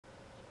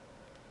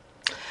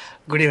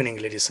Good evening,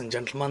 ladies and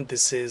gentlemen.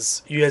 This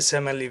is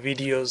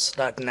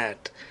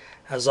usmlevideos.net.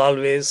 As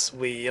always,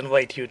 we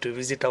invite you to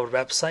visit our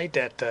website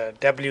at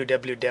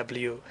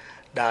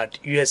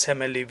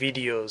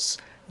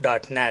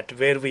www.usmlevideos.net,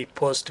 where we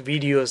post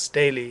videos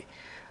daily.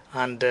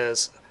 And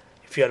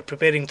if you are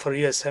preparing for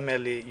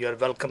USMLE, you are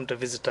welcome to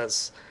visit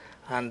us.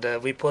 And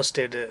we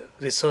posted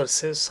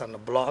resources and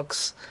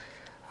blogs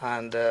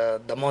and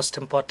the most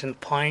important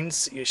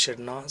points you should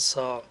know.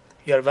 So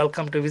you are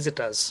welcome to visit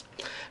us.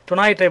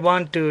 Tonight I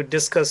want to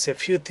discuss a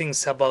few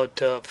things about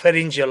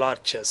pharyngeal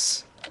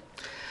arches.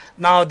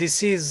 Now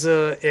this is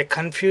a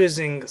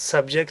confusing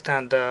subject,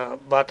 and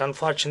but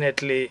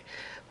unfortunately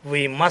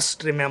we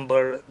must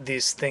remember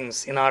these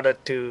things in order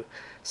to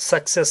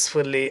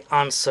successfully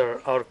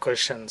answer our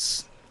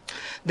questions.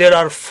 There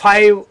are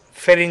 5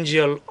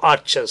 pharyngeal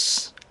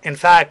arches. In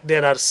fact,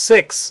 there are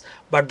 6,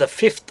 but the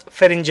 5th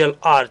pharyngeal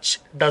arch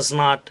does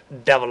not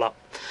develop.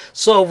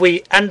 So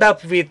we end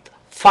up with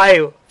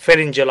 5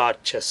 pharyngeal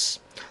arches.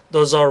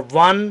 Those are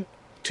 1,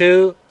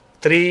 2,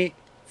 3,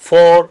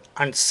 4,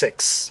 and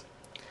 6.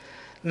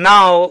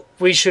 Now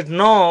we should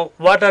know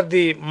what are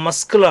the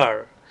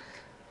muscular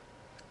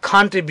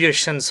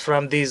contributions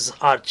from these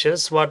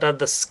arches, what are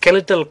the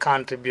skeletal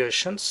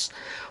contributions,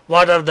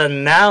 what are the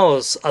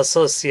nerves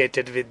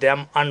associated with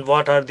them, and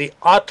what are the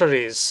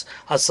arteries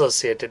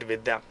associated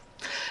with them.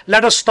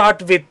 Let us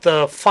start with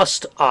the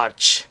first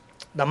arch.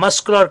 The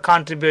muscular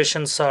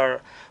contributions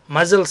are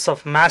muscles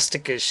of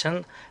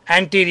mastication,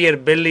 anterior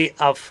belly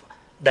of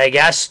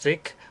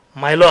digastric,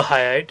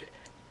 mylohyoid,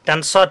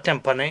 tensor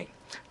tympani,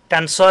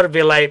 tensor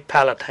villi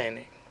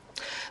palatini.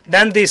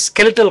 Then the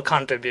skeletal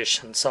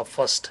contributions of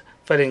first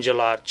pharyngeal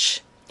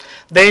arch.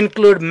 They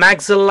include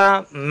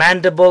maxilla,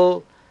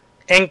 mandible,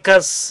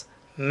 incus,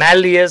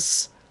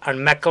 malleus, and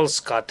Meckel's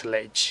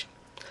cartilage.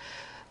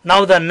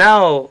 Now the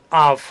nerve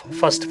of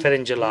first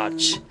pharyngeal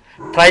arch,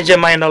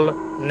 trigeminal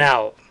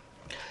nerve.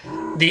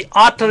 The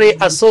artery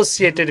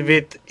associated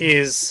with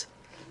is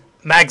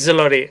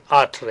maxillary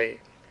artery.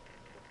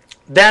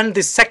 Then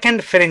the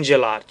second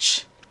pharyngeal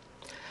arch.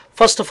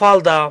 First of all,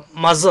 the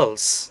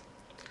muscles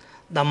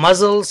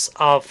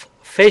of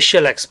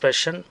facial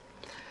expression,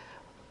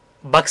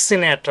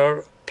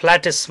 buccinator,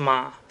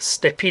 platysma,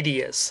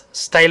 stapedius,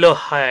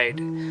 stylohyoid,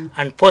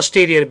 and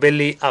posterior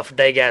belly of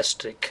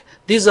digastric.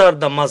 These are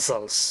the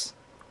muscles.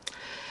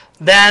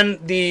 Then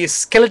the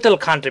skeletal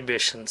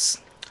contributions,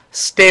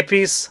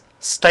 stapes,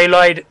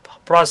 styloid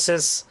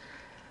process,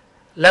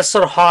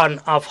 lesser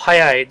horn of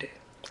hyoid,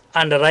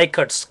 and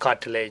Reichert's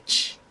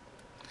cartilage.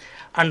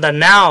 And the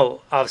nerve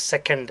of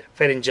second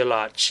pharyngeal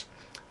arch,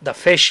 the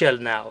facial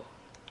nerve,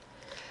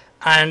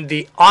 and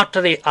the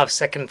artery of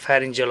second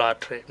pharyngeal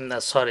arch,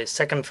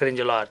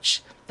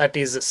 that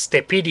is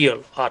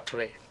stapedial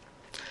artery.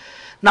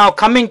 Now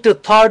coming to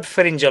third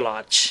pharyngeal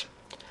arch,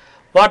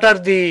 what are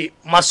the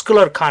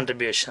muscular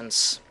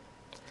contributions?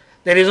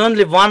 There is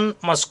only one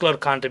muscular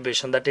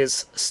contribution, that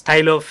is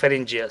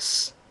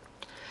stylopharyngeus.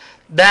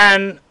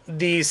 Then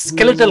the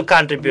skeletal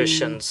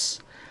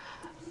contributions,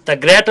 the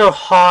greater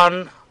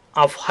horn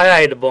of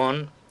hyoid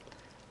bone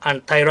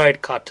and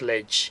thyroid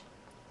cartilage.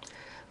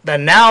 The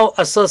nerve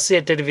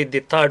associated with the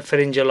third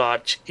pharyngeal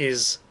arch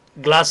is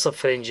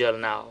glossopharyngeal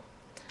nerve,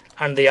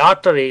 and the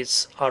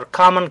arteries are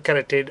common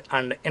carotid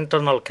and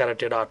internal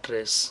carotid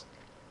arteries.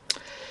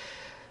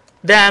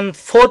 Then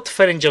fourth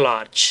pharyngeal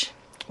arch.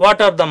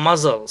 What are the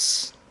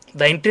muscles?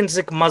 The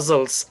intrinsic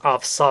muscles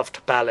of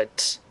soft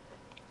palate.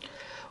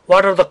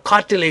 What are the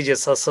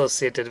cartilages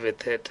associated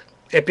with it?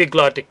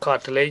 Epiglottic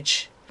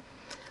cartilage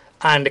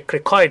and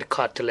cricoid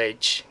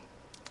cartilage.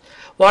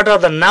 What are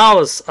the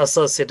nerves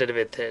associated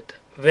with it?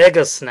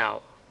 Vagus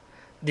nerve,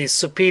 the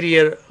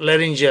superior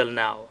laryngeal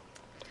nerve.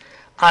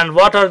 And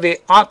what are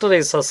the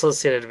arteries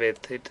associated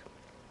with it?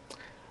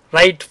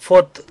 Right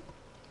fourth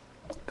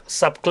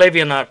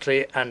subclavian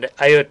artery and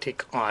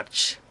aortic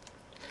arch.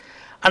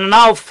 And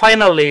now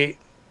finally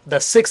the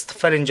sixth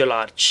pharyngeal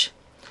arch.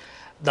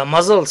 The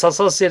muscles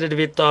associated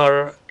with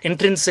are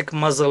intrinsic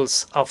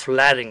muscles of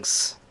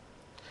larynx.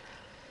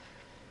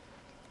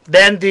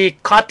 Then the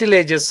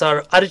cartilages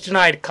are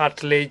arytenoid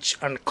cartilage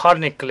and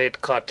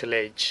corniculate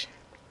cartilage.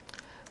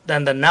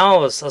 Then the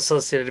nerves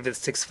associated with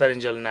sixth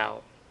pharyngeal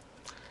nerve,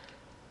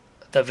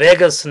 the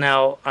vagus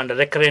nerve and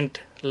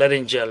recurrent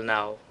laryngeal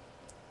nerve.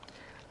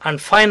 And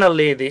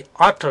finally the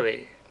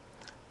artery,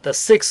 the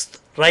sixth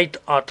right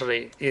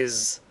artery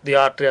is the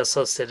artery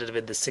associated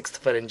with the sixth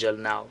pharyngeal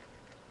nerve.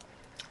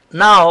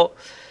 Now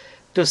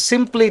to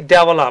simply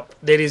develop,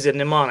 there is a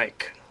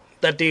mnemonic,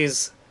 that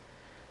is,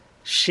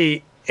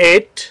 she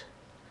ate,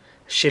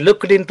 she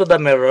looked into the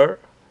mirror,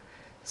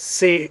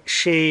 she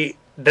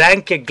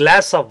drank a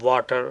glass of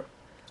water,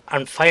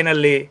 and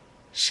finally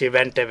she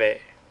went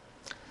away.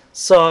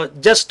 So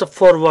just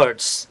 4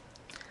 words.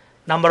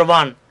 Number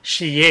 1,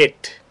 she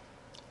ate.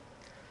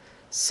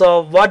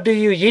 So what do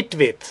you eat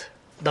with?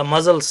 The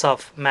muscles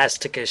of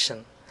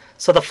mastication.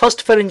 So the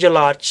first pharyngeal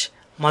arch,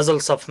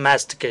 muscles of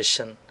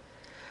mastication.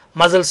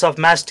 Muscles of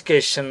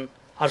mastication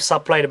are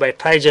supplied by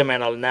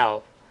trigeminal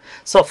nerve.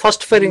 So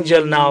first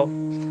pharyngeal nerve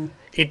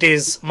It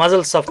is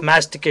muscles of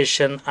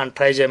mastication and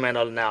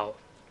trigeminal nerve.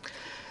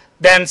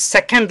 Then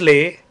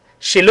secondly,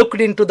 she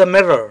looked into the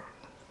mirror.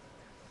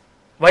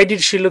 Why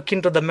did she look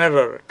into the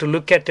mirror? To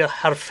look at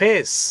her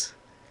face.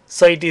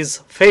 So it is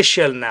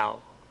facial nerve,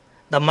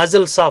 the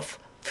muscles of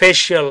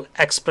facial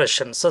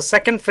expression. So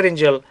second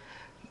pharyngeal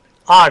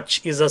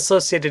arch is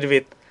associated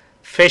with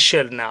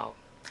facial nerve.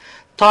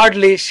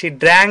 Thirdly, she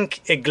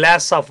drank a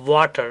glass of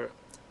water,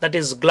 that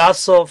is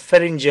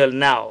glossopharyngeal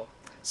nerve.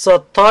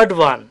 So third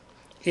one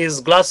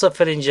is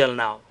glossopharyngeal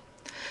nerve.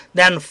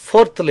 Then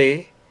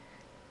fourthly,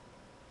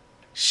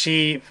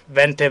 she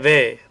went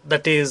away,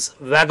 that is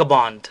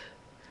vagabond,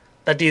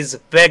 that is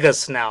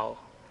vagus nerve.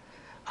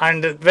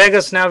 And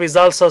vagus nerve is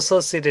also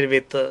associated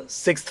with the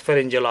sixth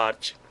pharyngeal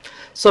arch.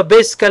 So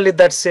basically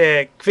that's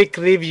a quick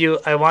review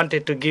I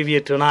wanted to give you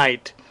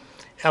tonight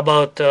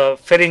about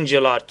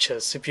pharyngeal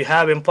arches. If you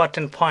have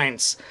important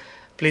points,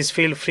 please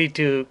feel free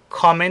to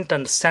comment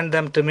and send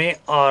them to me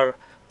or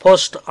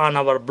post on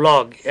our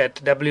blog at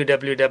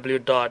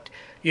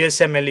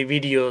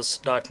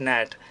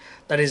www.usmlevideos.net.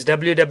 That is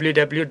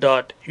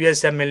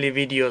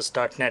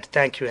www.usmlevideos.net.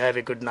 Thank you. Have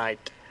a good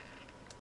night.